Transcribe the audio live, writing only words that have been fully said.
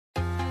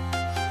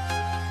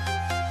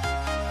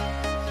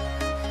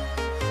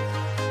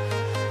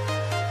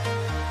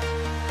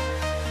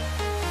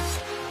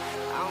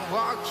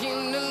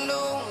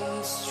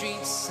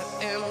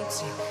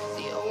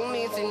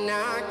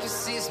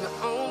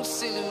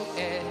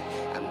silhouette.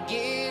 I'm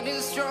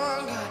getting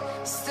stronger,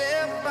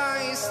 step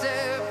by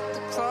step.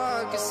 The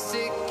clock is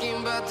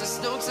ticking, but there's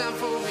no time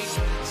for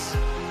regrets.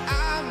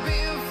 I've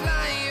been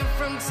flying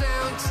from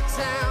town to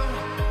town,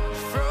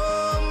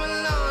 from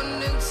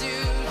London to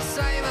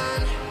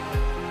Taiwan.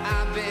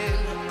 I've been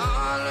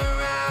all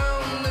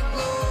around the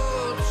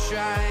globe,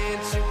 trying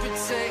to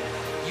protect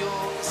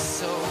your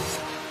soul.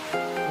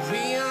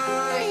 We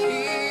are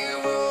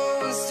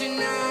heroes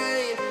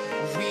tonight.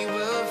 We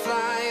will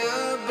fly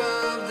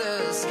above the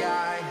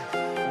sky.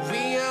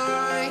 We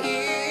are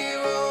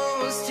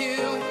heroes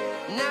tonight.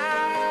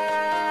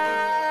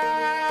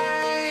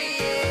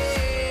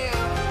 Yeah.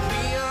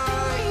 We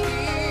are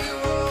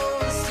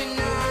heroes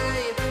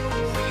tonight.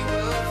 We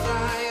will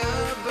fly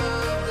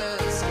above the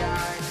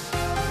sky.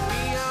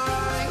 We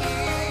are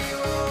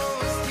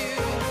heroes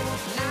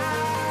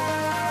tonight.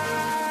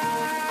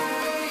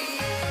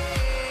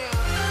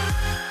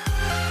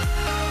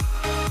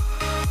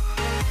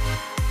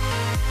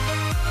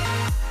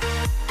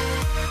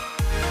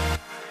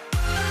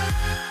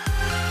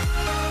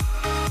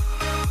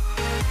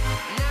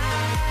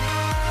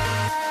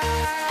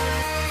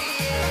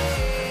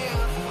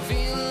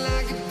 Feel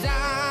like a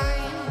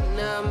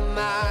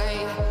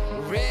dynamite,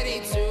 ready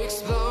to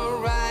explode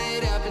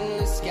right up in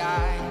the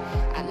sky.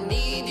 I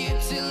need you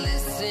to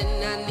listen,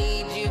 I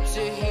need you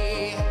to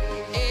hear,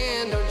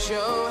 and don't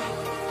show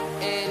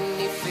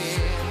any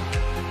fear.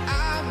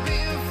 I've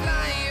been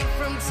flying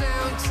from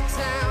town to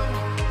town,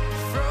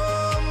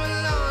 from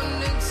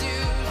London to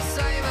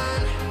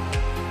Taiwan.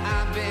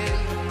 I've been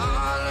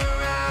all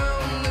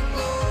around the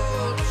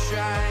globe,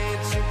 trying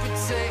to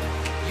protect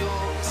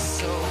your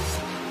soul.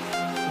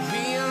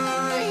 We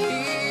are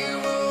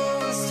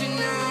heroes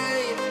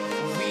tonight.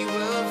 We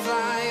will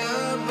fly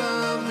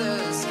above the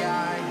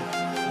sky.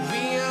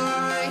 We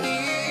are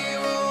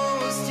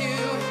heroes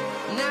tonight.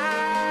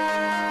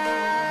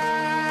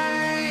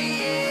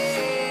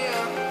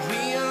 Yeah.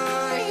 We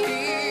are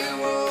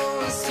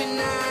heroes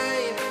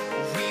tonight.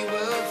 We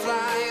will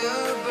fly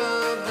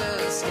above the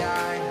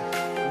sky.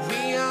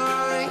 We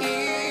are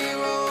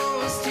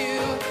heroes tonight.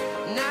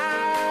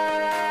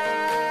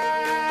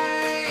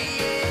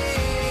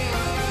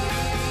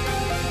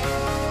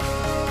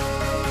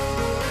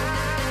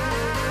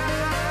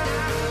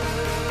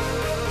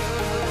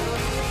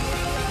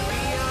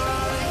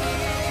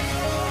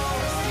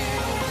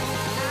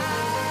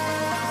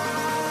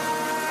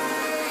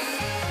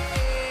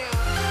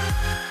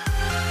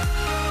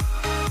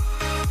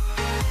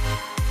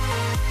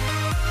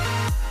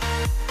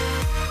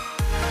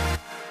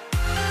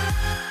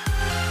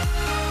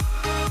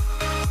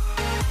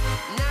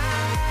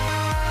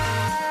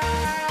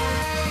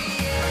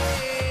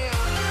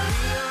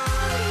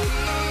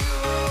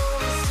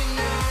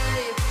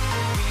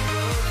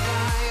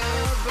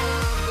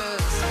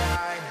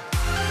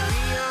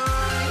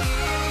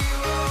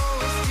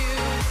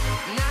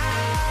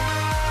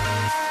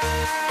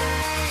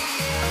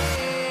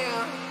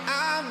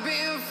 I've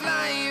been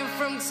flying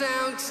from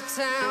town to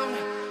town,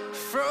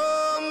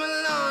 from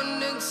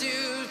London to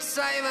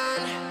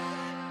Taiwan.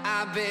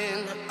 I've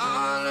been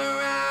all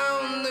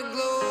around the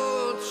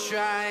globe,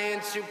 trying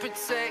to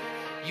protect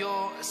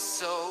your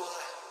soul.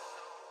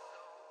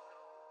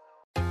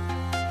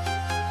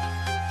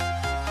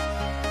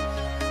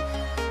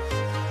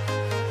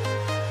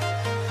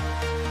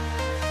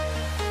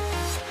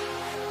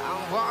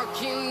 I'm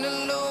walking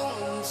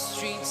alone, the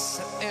streets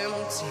are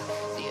empty.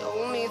 The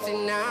only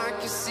thing I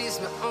can see is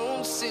my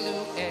own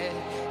silhouette.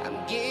 I'm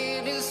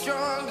getting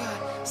stronger,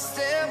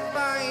 step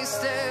by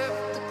step.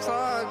 The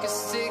clock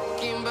is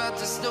ticking, but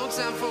there's no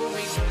time for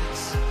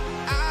regrets.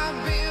 I've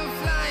been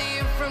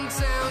flying from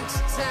town to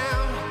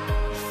town,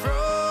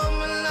 from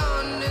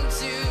London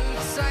to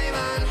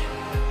Taiwan.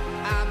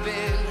 I've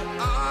been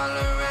all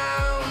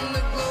around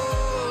the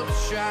globe,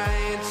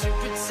 trying to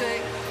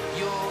protect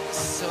your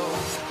soul.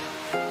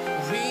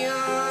 We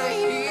are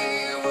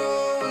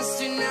heroes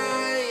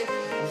tonight.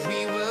 We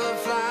will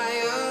fly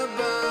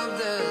above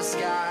the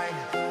sky.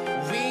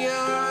 We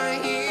are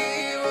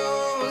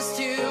heroes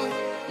tonight.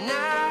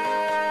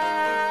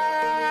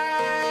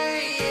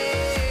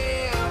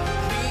 Yeah.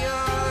 We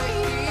are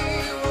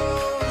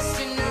heroes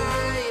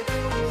tonight.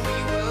 We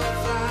will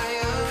fly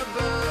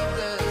above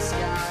the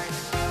sky.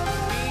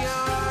 We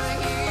are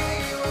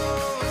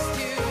heroes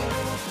tonight.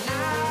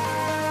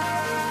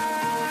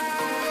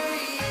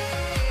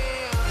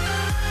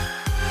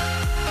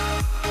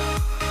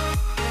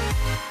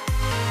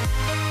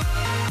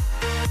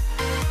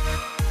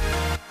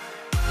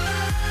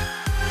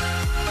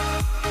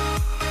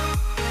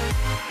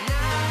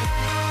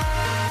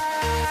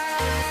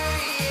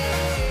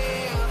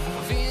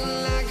 Feel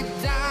like a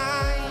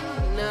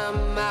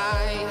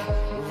dynamite,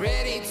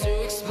 ready to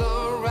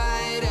explode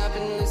right up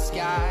in the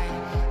sky.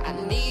 I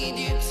need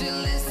you to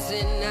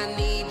listen, I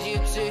need you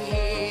to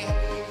hear,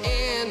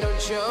 and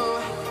don't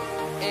show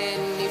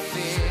any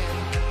fear.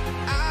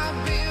 I've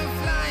been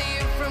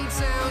flying from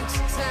town to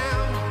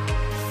town,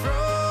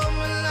 from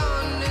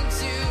London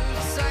to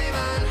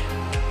Taiwan.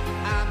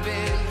 I've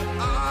been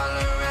all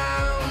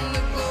around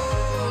the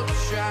globe,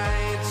 trying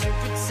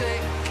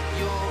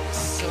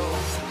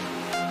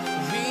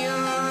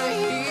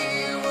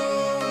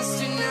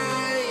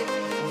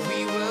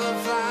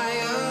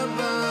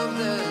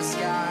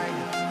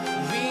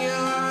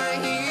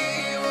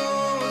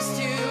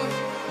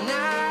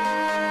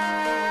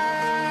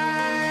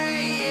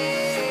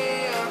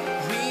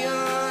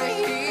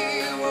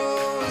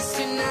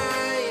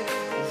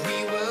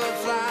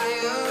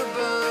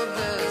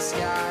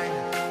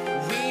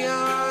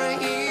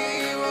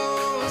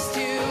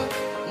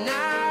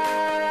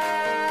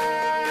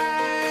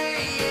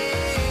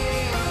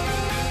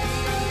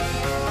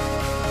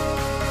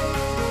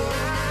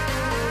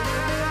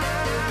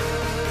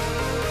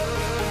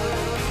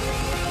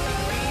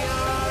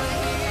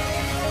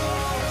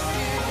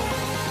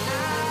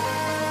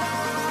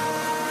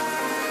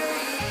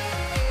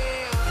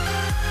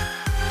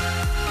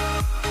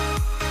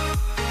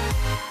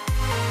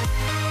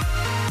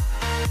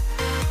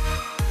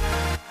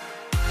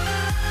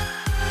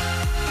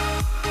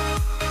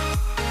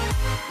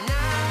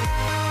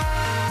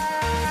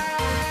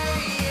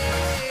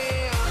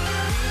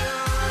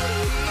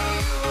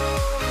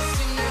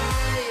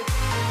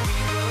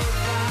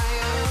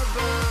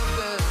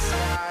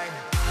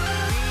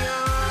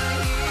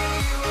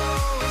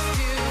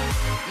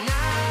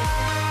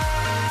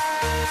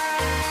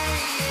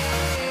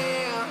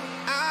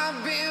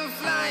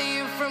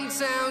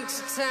town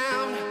to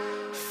town,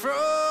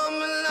 from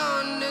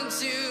London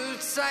to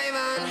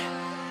Taiwan.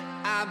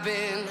 I've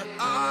been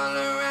all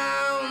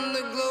around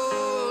the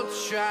globe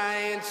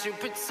trying to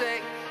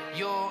protect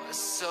your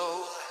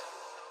soul.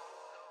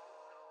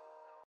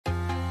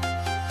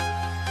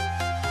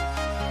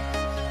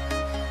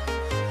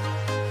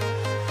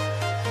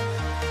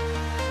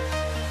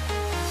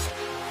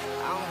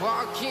 I'm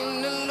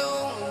walking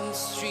alone, the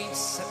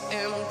streets are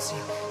empty.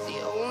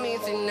 The only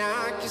thing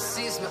I can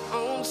see is my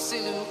own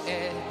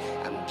silhouette.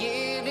 I'm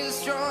getting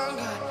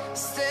stronger,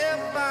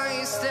 step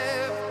by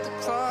step. The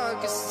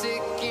clock is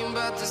ticking,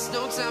 but there's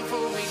no time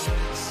for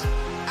regrets.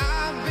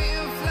 I've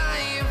been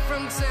flying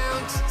from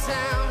town to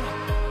town,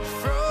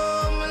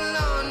 from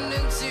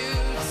London to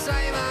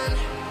Taiwan.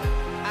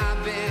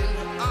 I've been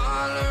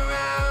all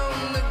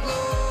around the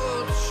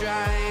globe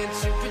trying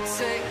to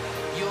protect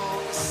your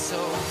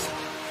soul.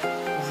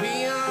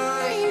 We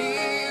are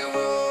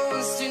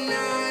heroes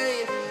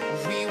tonight.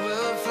 We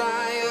will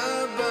fly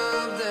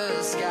above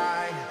the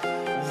sky.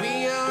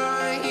 We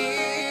are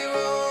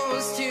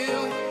heroes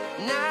tonight.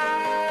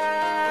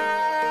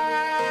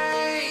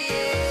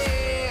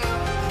 Yeah.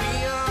 We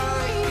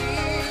are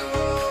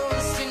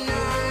heroes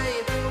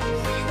tonight.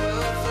 We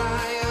will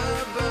fly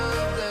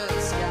above the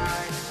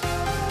sky.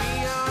 We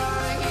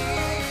are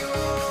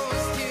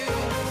heroes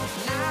tonight.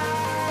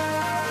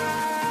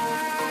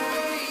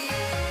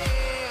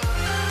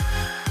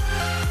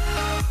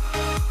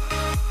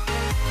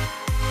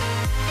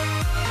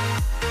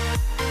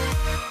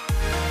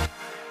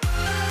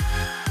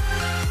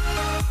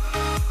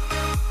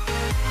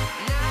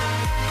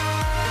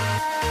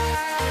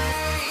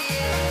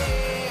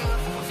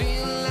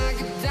 Feeling like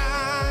a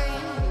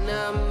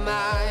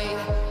dynamite,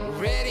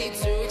 ready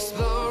to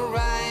explode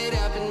right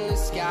up in the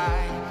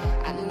sky.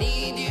 I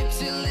need you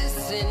to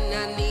listen,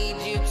 I need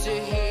you to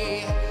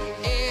hear,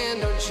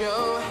 and don't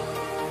show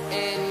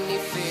any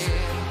fear.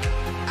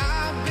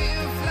 I've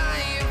been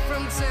flying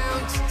from town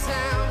to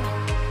town,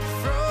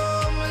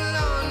 from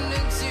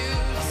London to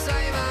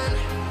Taiwan.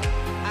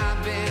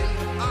 I've been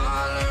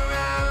all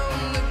around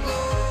the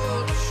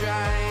globe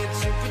trying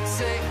to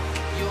protect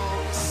your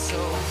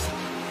soul.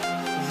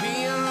 We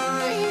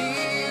are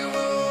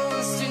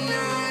heroes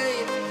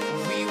tonight.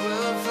 We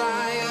will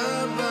fly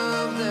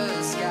above the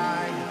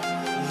sky.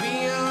 We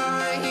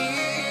are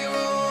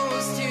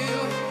heroes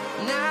tonight.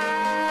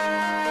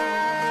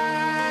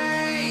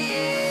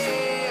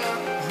 Yeah.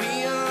 We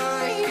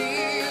are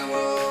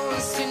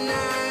heroes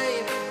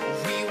tonight.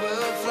 We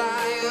will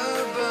fly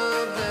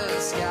above the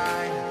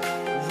sky.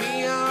 We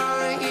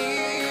are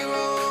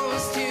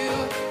heroes tonight.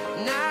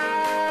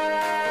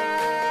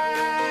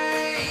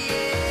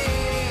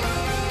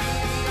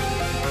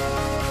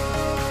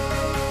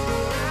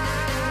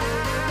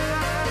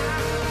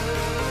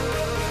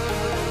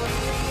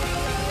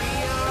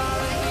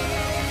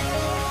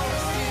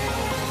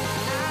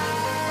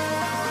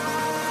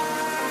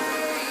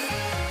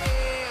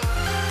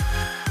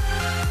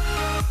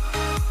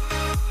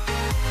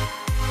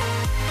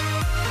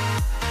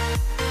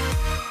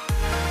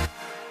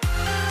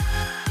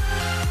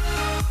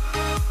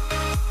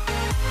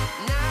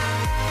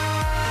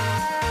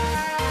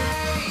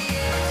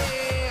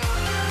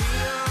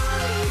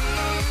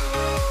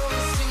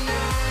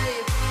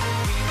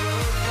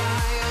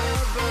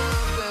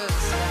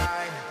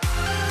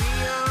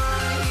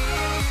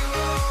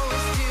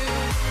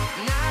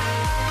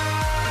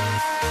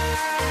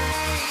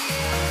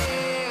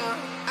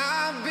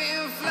 I've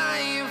been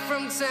flying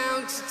from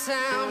town to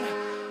town,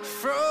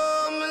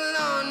 from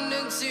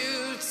London to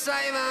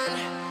Taiwan.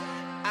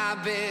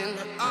 I've been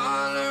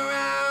all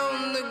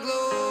around the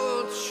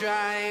globe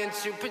trying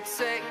to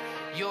protect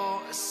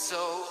your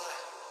soul.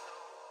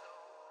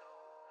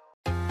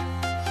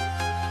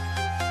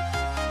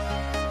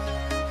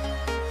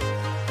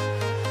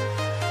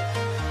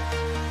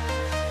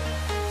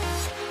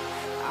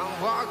 I'm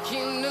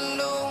walking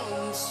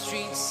alone, the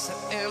streets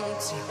are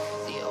empty.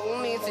 The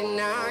only thing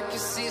I can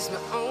see is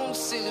my own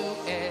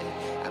silhouette.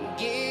 I'm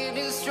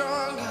getting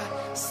stronger,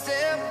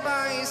 step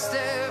by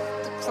step.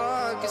 The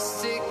clock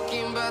is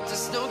ticking, but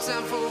there's no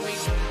time for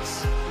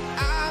regrets.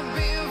 I've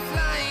been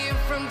flying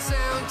from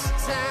town to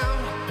town,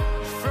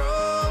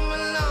 from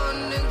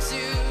London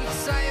to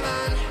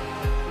Taiwan.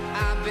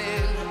 I've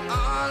been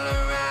all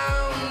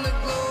around the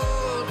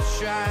globe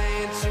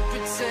trying to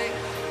protect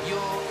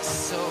your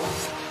soul.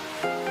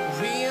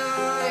 We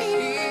are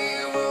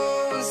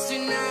heroes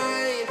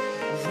tonight.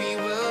 We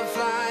will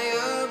fly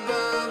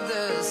above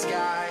the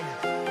sky.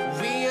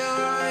 We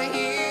are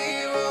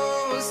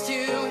heroes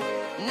tonight.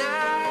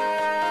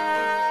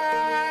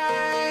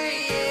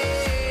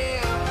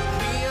 Yeah.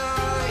 We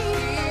are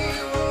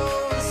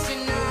heroes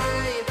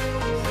tonight.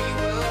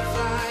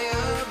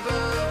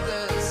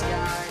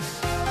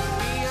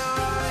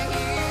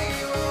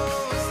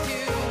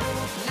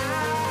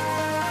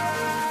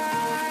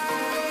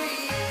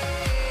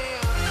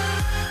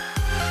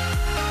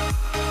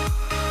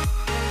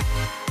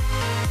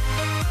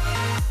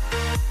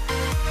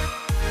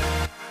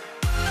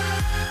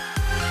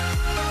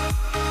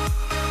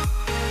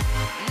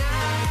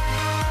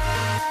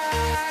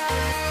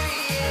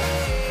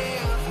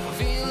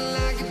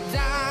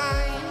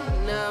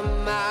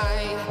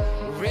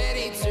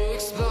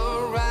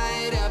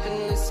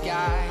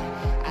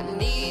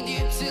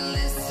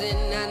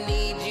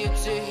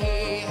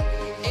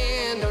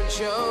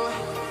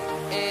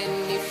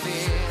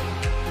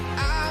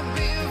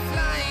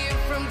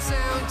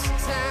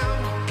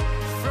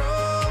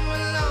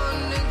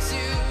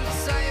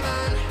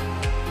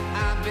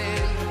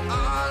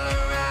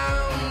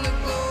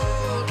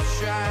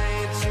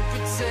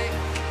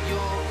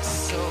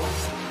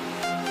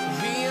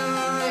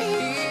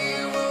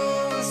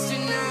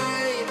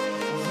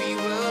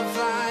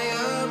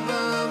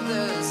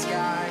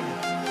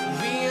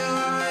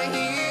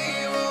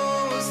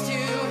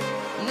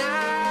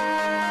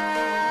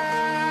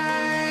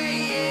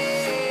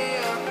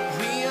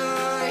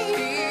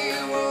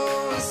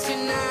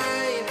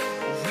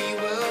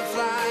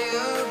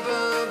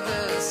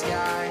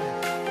 sky.